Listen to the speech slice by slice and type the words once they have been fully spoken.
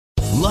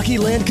Lucky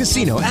Land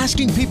Casino,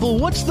 asking people,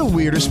 what's the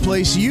weirdest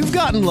place you've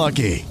gotten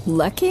lucky?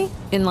 Lucky?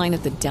 In line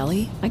at the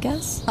deli, I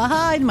guess?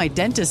 Aha, in my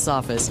dentist's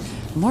office.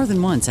 More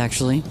than once,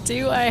 actually.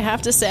 Do I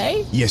have to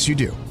say? Yes, you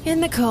do. In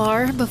the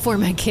car before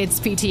my kids'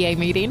 PTA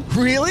meeting.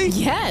 Really?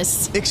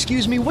 Yes.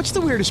 Excuse me, what's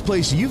the weirdest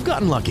place you've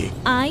gotten lucky?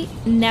 I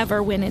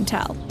never win and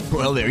tell.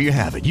 Well, there you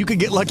have it. You can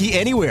get lucky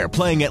anywhere,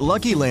 playing at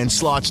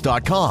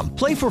LuckyLandSlots.com.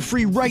 Play for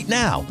free right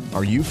now.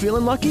 Are you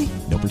feeling lucky?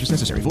 No purchase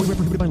necessary. Void where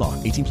prohibited by law.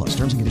 18 plus.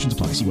 Terms and conditions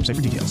apply. See website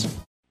for details.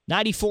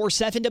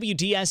 94.7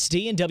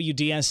 WDSD and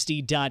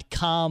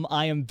WDSD.com.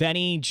 I am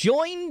Benny,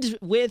 joined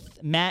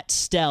with Matt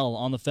Stell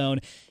on the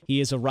phone. He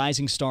is a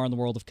rising star in the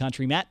world of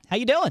country. Matt, how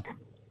you doing?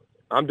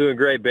 I'm doing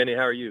great, Benny.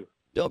 How are you?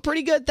 Doing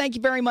pretty good. Thank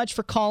you very much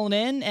for calling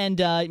in. And,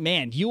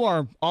 man, you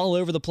are all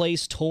over the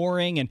place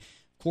touring and,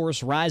 of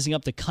course, rising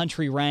up the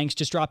country ranks.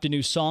 Just dropped a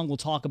new song. We'll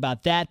talk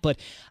about that. But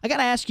I got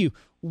to ask you,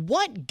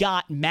 what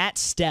got Matt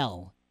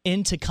Stell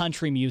into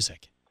country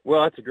music?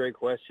 Well, that's a great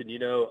question. You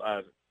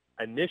know,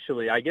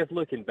 initially, I guess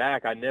looking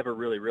back, I never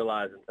really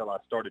realized until I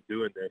started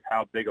doing this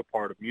how big a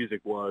part of music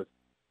was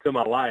to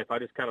my life. I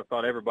just kind of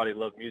thought everybody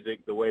loved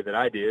music the way that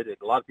I did, and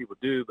a lot of people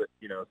do, but,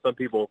 you know, some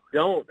people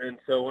don't. And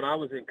so when I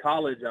was in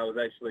college, I was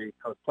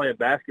playing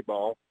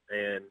basketball,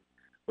 and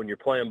when you're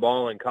playing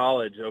ball in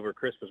college over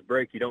Christmas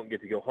break, you don't get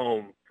to go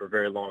home for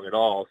very long at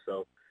all.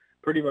 So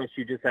pretty much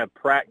you just have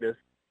practice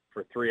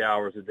for 3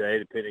 hours a day,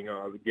 depending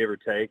on give or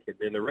take, and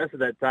then the rest of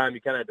that time you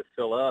kind of had to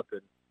fill up.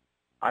 And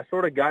I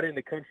sort of got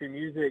into country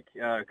music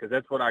because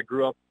that's what I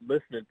grew up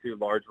listening to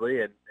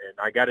largely, and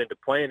I got into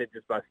playing it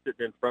just by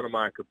sitting in front of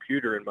my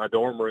computer in my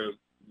dorm room,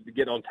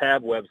 getting on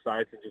tab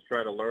websites and just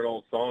trying to learn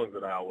old songs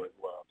that I always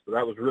loved. So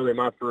that was really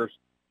my first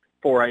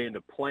foray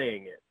into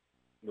playing it,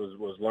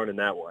 was learning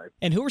that way.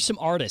 And who are some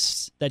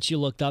artists that you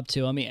looked up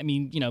to? I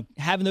mean, you know,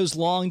 having those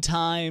long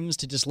times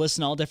to just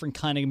listen to all different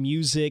kind of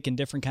music and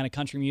different kind of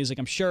country music,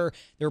 I'm sure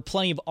there were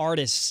plenty of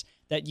artists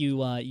that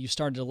you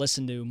started to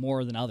listen to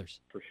more than others.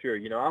 For sure.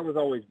 You know, I was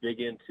always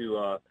big into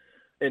a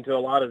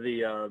lot of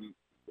the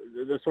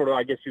sort of,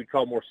 I guess you'd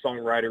call more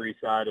songwritery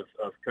side of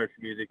country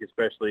music,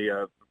 especially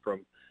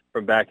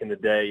from back in the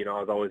day. You know, I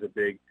was always a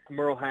big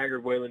Merle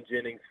Haggard, Waylon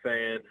Jennings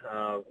fan.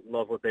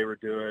 Love what they were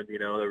doing. You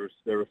know,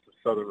 there was some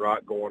Southern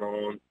rock going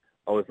on.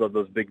 Always loved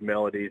those big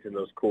melodies and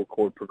those cool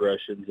chord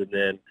progressions. And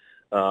then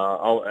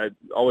I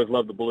always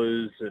loved the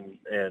blues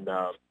and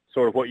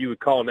sort of what you would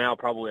call now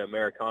probably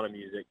Americana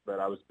music, but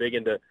I was big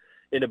into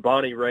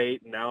Bonnie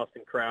Raitt and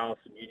Alison Krauss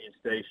and Union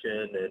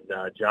Station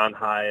and John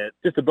Hyatt,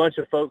 just a bunch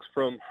of folks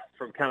from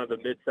kind of the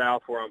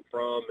Mid-South where I'm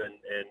from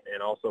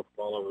and also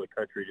from all over the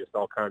country, just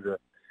all kinds of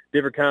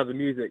different kinds of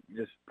music,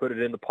 just put it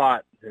in the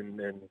pot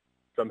and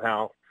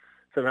somehow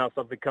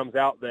something comes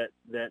out that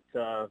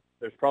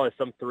there's probably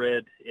some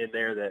thread in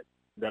there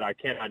that I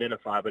can't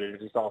identify, but it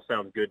just all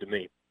sounds good to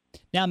me.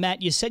 Now,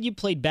 Matt, you said you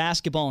played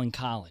basketball in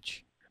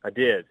college. I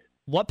did.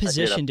 What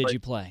position did you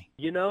play?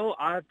 You know,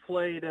 I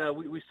played.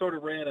 We sort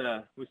of ran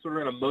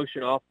a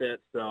motion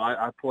offense. So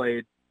I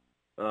played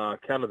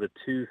kind of the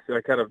two. So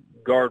I kind of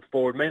guard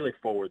forward, mainly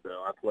forward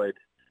though. I played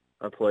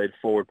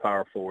forward,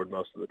 power forward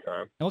most of the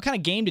time. And what kind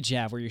of game did you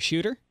have? Were you a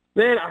shooter?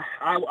 Man,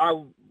 I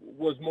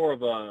was more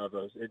of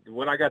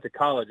when I got to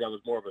college, I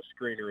was more of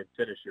a screener and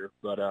finisher.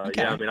 But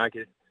okay. Yeah, I mean, I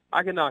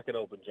can knock an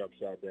open jump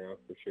shot down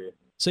for sure.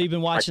 So you've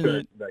been watching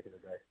back in the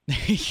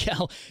day.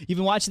 Yeah, you've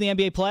been watching the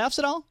NBA playoffs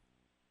at all?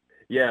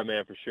 Yeah,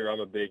 man, for sure. I'm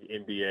a big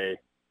NBA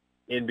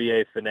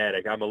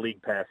fanatic. I'm a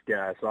league pass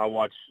guy, so I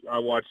watch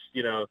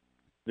you know,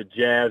 the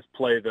Jazz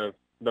play the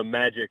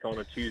Magic on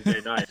a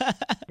Tuesday night.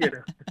 You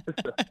know.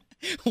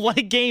 What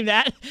a game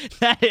that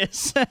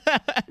is.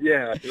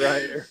 Yeah,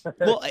 right.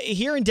 Well,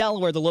 here in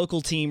Delaware, the local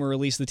team, or at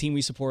least the team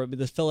we support,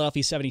 the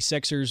Philadelphia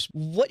 76ers,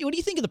 what do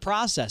you think of the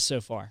process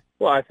so far?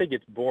 Well, I think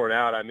it's borne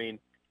out. I mean,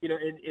 you know,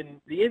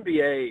 in the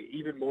NBA,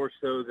 even more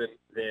so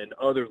than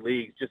other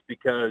leagues, just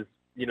because,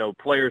 you know,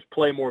 players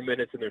play more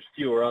minutes and there's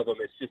fewer of them.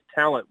 It's just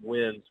talent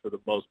wins for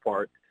the most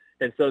part.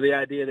 And so the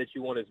idea that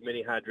you want as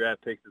many high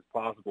draft picks as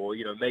possible,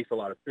 you know, makes a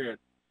lot of sense.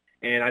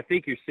 And I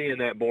think you're seeing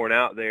that borne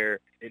out there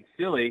in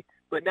Philly.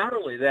 But not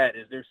only that,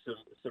 is there's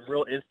some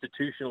real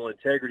institutional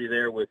integrity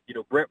there with, you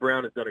know, Brett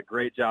Brown has done a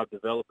great job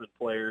developing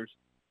players.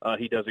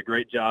 He does a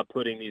great job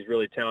putting these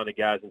really talented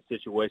guys in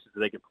situations that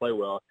they can play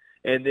well.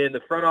 And then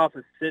the front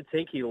office, since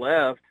Hinkie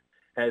left,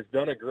 has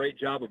done a great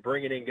job of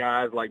bringing in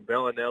guys like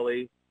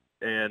Bellinelli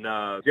and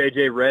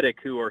J.J. Redick,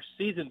 who are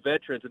seasoned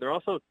veterans, and they're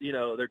also, you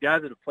know, they're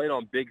guys that have played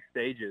on big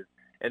stages,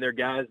 and they're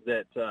guys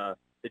that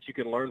you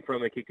can learn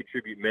from and can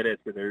contribute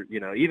minutes. And they're,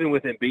 you know, even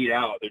with Embiid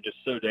out, they're just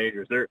so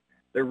dangerous.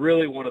 They're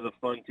really one of the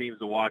fun teams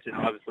to watch, and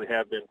obviously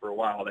have been for a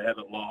while. They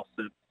haven't lost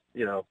since,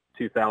 you know,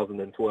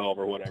 2012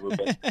 or whatever.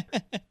 But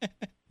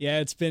yeah,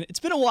 it's been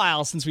a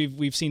while since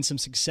we've seen some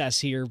success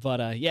here,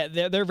 but yeah,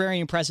 they're a very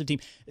impressive team.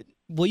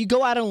 Will you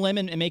go out on a limb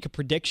and make a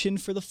prediction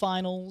for the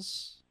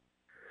finals?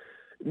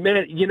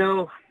 Man, you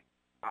know,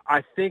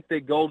 I think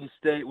that Golden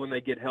State, when they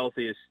get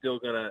healthy, is still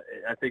gonna.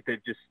 I think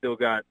they've just still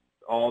got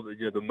all the,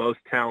 you know, the most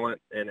talent,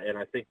 and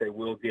I think they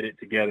will get it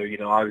together. You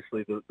know,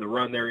 obviously the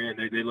run they're in,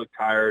 they look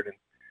tired, and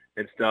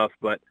and stuff.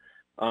 But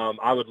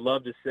I would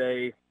love to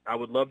say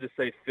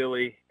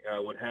Philly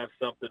would have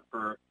something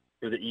for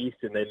the East,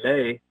 and they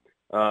may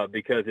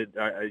because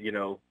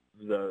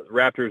the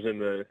Raptors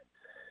and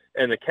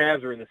the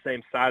Cavs are in the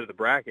same side of the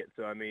bracket.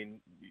 So I mean,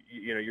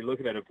 you're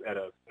looking at a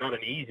not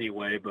an easy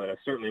way, but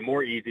certainly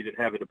more easy than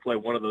having to play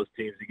one of those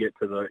teams to get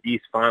to the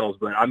East Finals.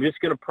 But I'm just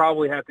going to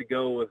probably have to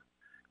go with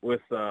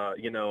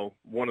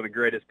one of the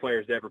greatest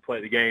players to ever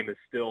play the game is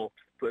still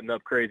putting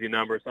up crazy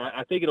numbers.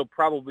 I think it'll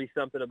probably be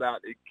something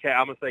about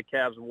I'm going to say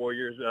Cavs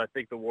Warriors. I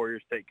think the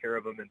Warriors take care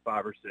of them in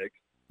 5 or 6.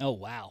 Oh,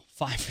 wow.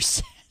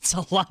 5%. It's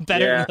a lot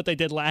better than what they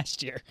did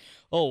last year.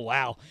 Oh,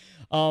 wow.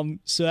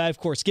 So, of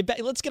course,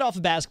 let's get off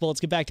of basketball. Let's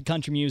get back to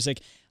country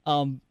music.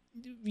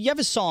 You have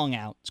a song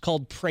out. It's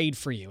called Prayed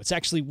for You. It's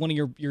actually one of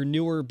your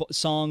newer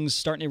songs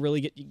starting to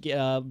really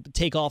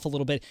take off a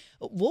little bit.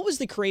 What was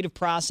the creative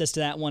process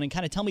to that one? And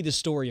kind of tell me the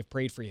story of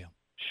Prayed for You.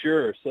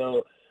 Sure.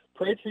 So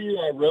Prayed for You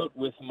I wrote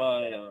with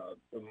my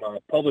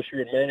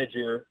publisher and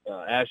manager,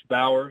 Ash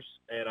Bowers,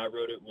 and I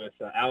wrote it with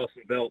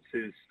Allison Belts,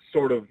 who's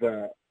sort of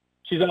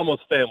she's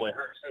almost family.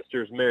 Her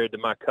sister's married to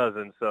my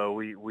cousin, so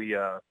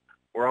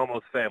we're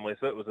almost family.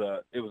 So it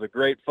was a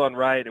great fun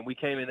ride, and we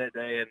came in that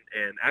day,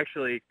 and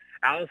actually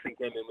Allison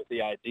came in with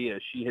the idea.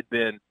 She had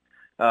been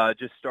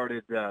just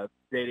started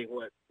dating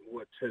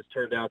what has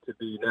turned out to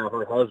be now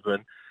her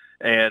husband,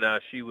 and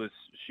she was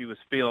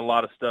feeling a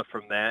lot of stuff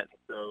from that.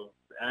 So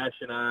Ash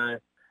and I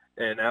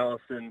and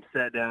Allison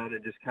sat down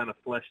and just kind of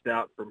fleshed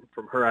out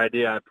from her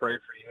idea, I Prayed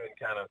for You, and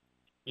kind of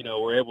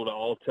we're able to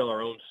all tell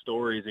our own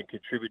stories and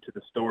contribute to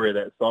the story of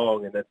that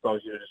song. And that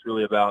song's just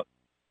really about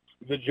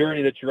the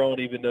journey that you're on,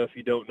 even though if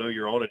you don't know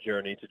you're on a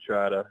journey, to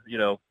try to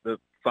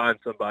find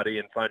somebody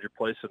and find your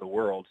place in the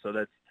world. So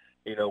that's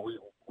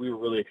we were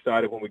really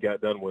excited when we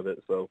got done with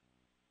it. So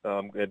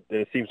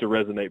it seems to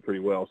resonate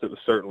pretty well. So it was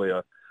certainly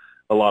a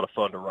lot of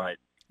fun to write.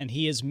 And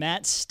he is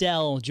Matt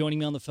Stell, joining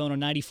me on the phone on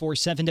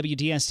 94.7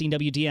 WDSD and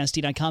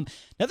WDSD.com.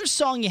 Another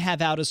song you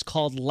have out is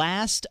called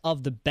Last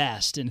of the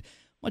Best. And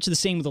much of the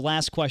same with the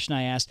last question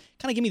I asked.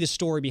 Kind of give me the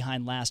story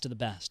behind Last of the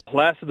Best.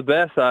 Last of the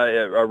Best,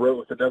 I wrote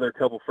with another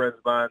couple friends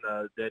of mine,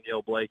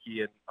 Danielle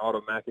Blakey and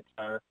Autumn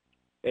McIntyre.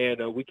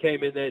 And we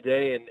came in that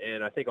day,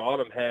 and I think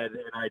Autumn had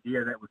an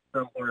idea that was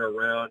somewhere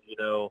around,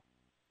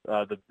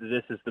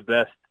 this is the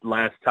best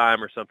last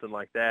time or something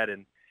like that.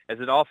 And as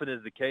it often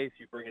is the case,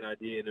 you bring an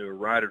idea into a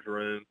writer's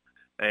room,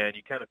 and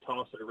you kind of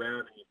toss it around,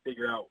 and you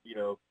figure out,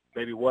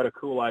 maybe what a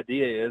cool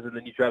idea is, and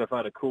then you try to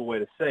find a cool way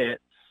to say it.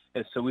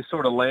 And so we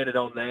sort of landed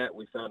on that.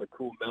 We found a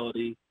cool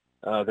melody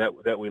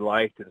that we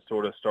liked, and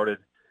sort of started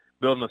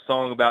building a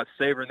song about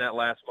savoring that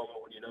last moment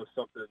when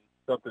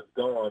something's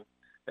gone.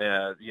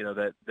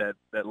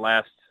 That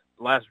last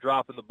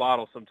drop in the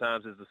bottle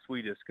sometimes is the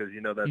sweetest because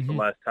that's the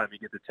last time you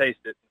get to taste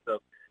it. So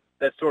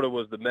that sort of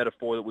was the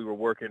metaphor that we were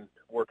working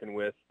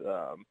with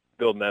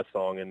building that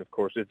song. And of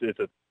course, it's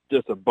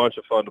just a bunch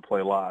of fun to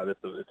play live.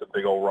 It's a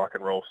big old rock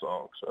and roll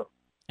song. So,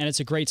 and it's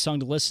a great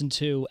song to listen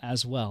to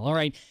as well. All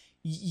right.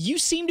 You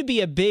seem to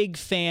be a big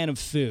fan of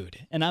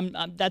food, and I'm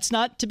that's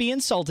not to be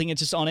insulting. It's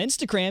just on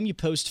Instagram, you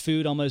post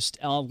food almost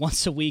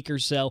once a week or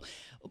so.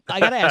 I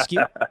got to ask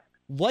you,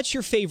 what's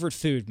your favorite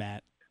food,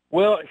 Matt?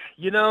 Well,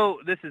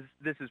 this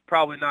is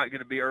probably not going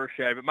to be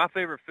earth-shattering, but my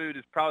favorite food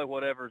is probably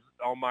whatever's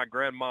on my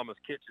grandmama's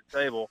kitchen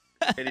table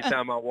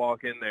anytime I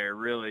walk in there.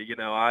 Really,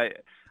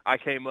 I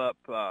came up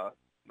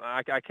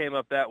I came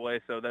up that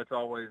way, so that's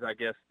always, I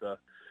guess,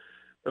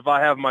 if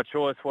I have my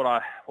choice, what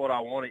I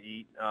want to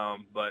eat.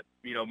 But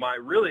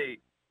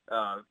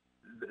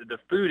the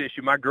food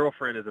issue. My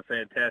girlfriend is a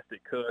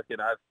fantastic cook,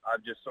 and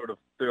I've just sort of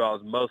through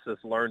osmosis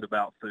learned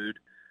about food,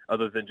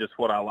 other than just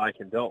what I like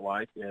and don't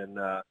like. And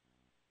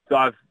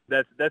so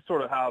that's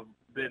sort of how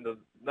I've been to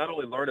not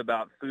only learn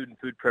about food and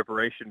food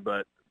preparation,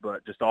 but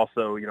just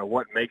also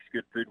what makes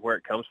good food, where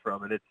it comes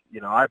from. And it's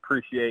I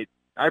appreciate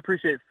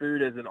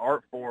food as an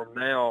art form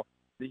now.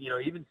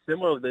 Even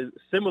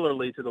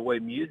similarly to the way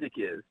music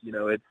is,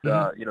 it's,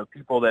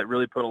 people that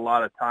really put a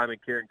lot of time and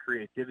care and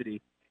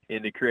creativity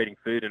into creating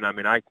food. And I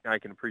mean, I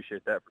can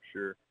appreciate that for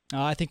sure.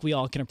 I think we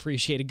all can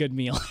appreciate a good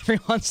meal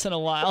every once in a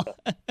while.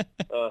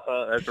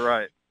 That's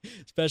right.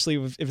 Especially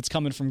if it's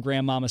coming from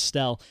Grandmama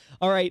Stell.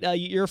 All right.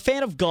 You're a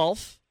fan of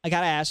golf. I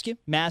got to ask you,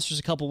 Masters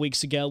a couple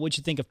weeks ago, what'd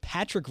you think of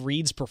Patrick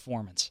Reed's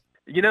performance?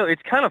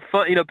 It's kind of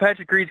fun.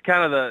 Patrick Reed's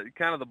kind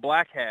of the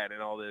black hat in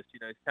all this.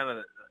 He's kind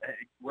of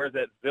wears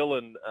that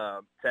villain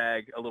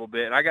tag a little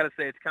bit. And I got to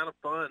say, it's kind of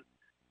fun.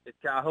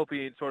 I hope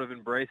he sort of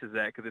embraces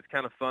that, because it's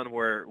kind of fun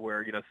where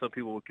some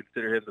people would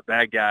consider him the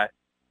bad guy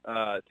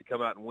to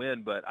come out and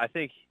win. But I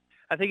think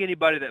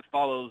anybody that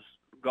follows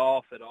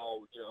golf at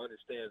all,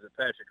 understands that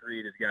Patrick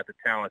Reed has got the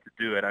talent to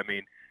do it. I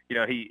mean,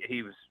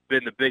 he was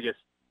the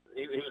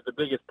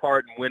biggest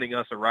part in winning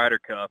us a Ryder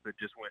Cup. It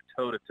just went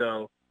toe to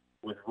toe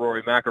with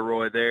Rory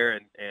McIlroy there,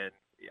 and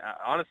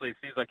honestly, it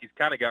seems like he's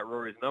kind of got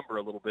Rory's number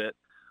a little bit.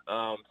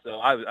 So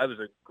I was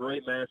a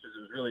great Masters.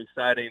 It was really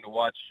exciting to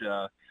watch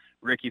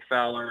Ricky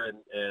Fowler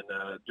and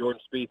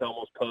Jordan Spieth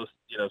almost post,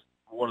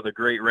 one of the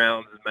great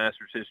rounds in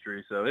Masters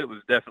history. So it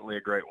was definitely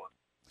a great one.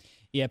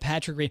 Yeah,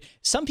 Patrick Reed.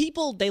 Some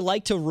people, they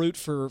like to root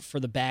for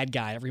the bad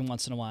guy every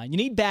once in a while. You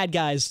need bad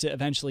guys to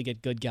eventually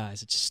get good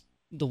guys. It's just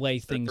the way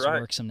things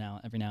work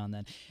every now and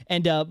then.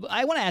 And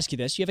I want to ask you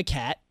this. You have a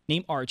cat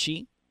named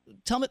Archie.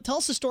 Tell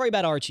us the story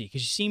about Archie,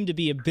 because you seem to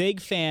be a big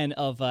fan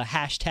of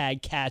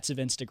hashtag cats of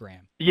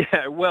Instagram.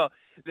 Yeah, well,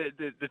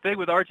 the thing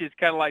with Archie is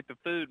kind of like the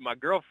food. My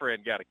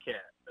girlfriend got a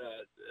cat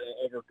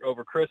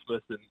over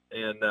Christmas,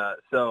 and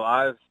so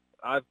I've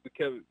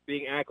become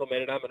being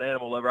acclimated. I'm an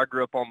animal lover. I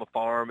grew up on the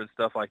farm and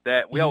stuff like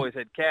that. We always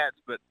had cats,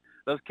 but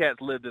those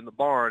cats lived in the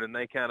barn, and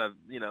they kind of,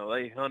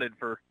 they hunted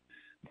for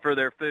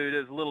their food. It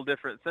was a little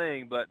different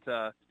thing, but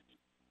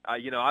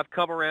I've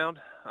come around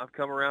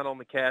on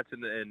the cats,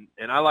 and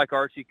I like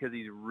Archie because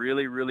he's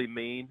really, really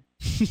mean.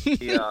 He's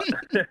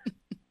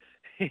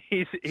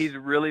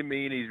really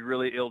mean. He's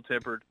really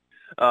ill-tempered,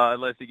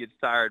 unless he gets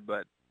tired.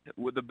 But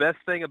the best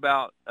thing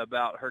about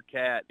her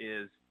cat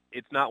is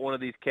it's not one of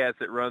these cats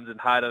that runs and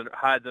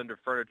hides under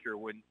furniture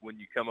when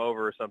you come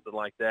over or something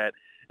like that.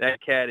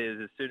 That cat is,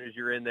 as soon as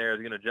you're in there, is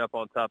going to jump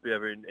on top of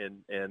you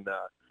and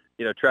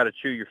try to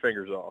chew your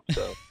fingers off.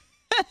 So.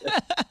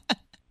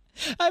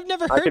 I've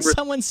never heard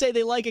someone say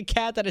they like a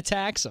cat that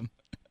attacks them.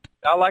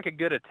 I like a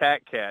good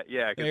attack cat,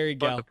 yeah. There you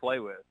it's fun go. to play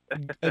with.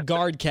 A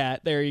guard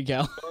cat. There you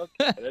go.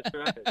 Okay,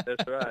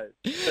 that's right.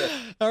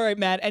 All right,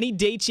 Matt. Any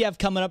dates you have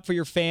coming up for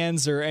your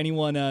fans or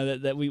anyone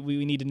that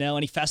we need to know?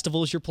 Any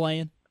festivals you're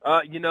playing?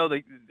 As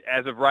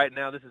of right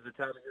now, this is the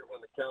time of year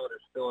when the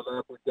calendar's filling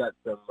up.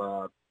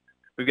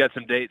 We've got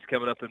some dates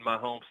coming up in my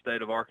home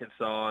state of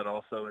Arkansas and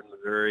also in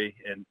Missouri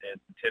and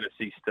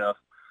Tennessee stuff.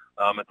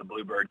 At the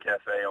Bluebird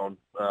Cafe on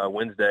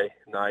Wednesday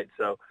night.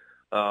 So,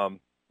 my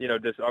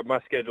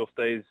schedule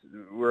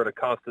we're in a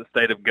constant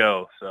state of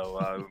go.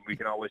 So we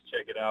can always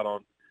check it out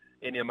on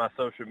any of my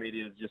social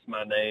media. It's just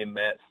my name,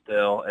 Matt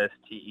Stell,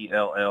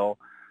 Stell,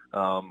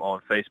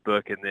 on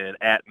Facebook. And then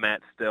at Matt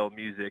Stell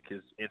Music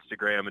is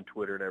Instagram and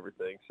Twitter and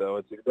everything.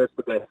 So that's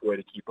the best way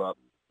to keep up.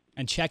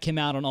 And check him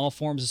out on all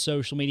forms of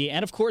social media.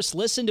 And, of course,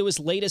 listen to his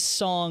latest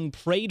song,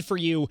 Prayed for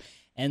You,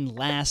 and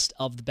Last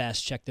of the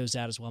Best. Check those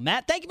out as well.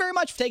 Matt, thank you very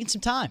much for taking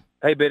some time.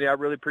 Hey, Benny, I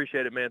really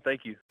appreciate it, man.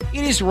 Thank you.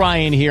 It is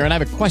Ryan here, and I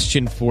have a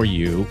question for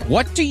you.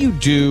 What do you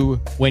do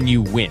when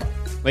you win?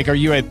 Like, are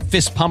you a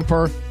fist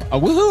pumper, a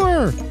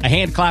woohooer, a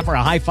hand clapper,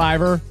 a high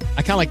fiver?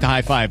 I kind of like the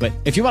high five, but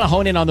if you want to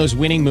hone in on those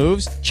winning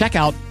moves, check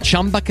out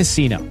Chumba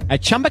Casino.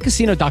 At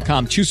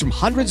ChumbaCasino.com, choose from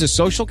hundreds of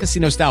social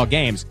casino-style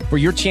games for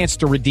your chance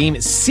to redeem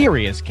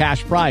serious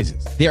cash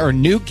prizes. There are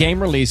new game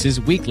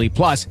releases weekly,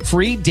 plus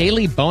free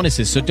daily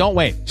bonuses, so don't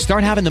wait.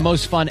 Start having the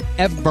most fun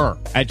ever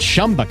at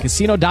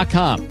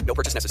ChumbaCasino.com. No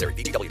purchase necessary.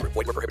 VGW Group.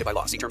 Void where prohibited by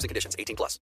law. See terms and conditions. 18+.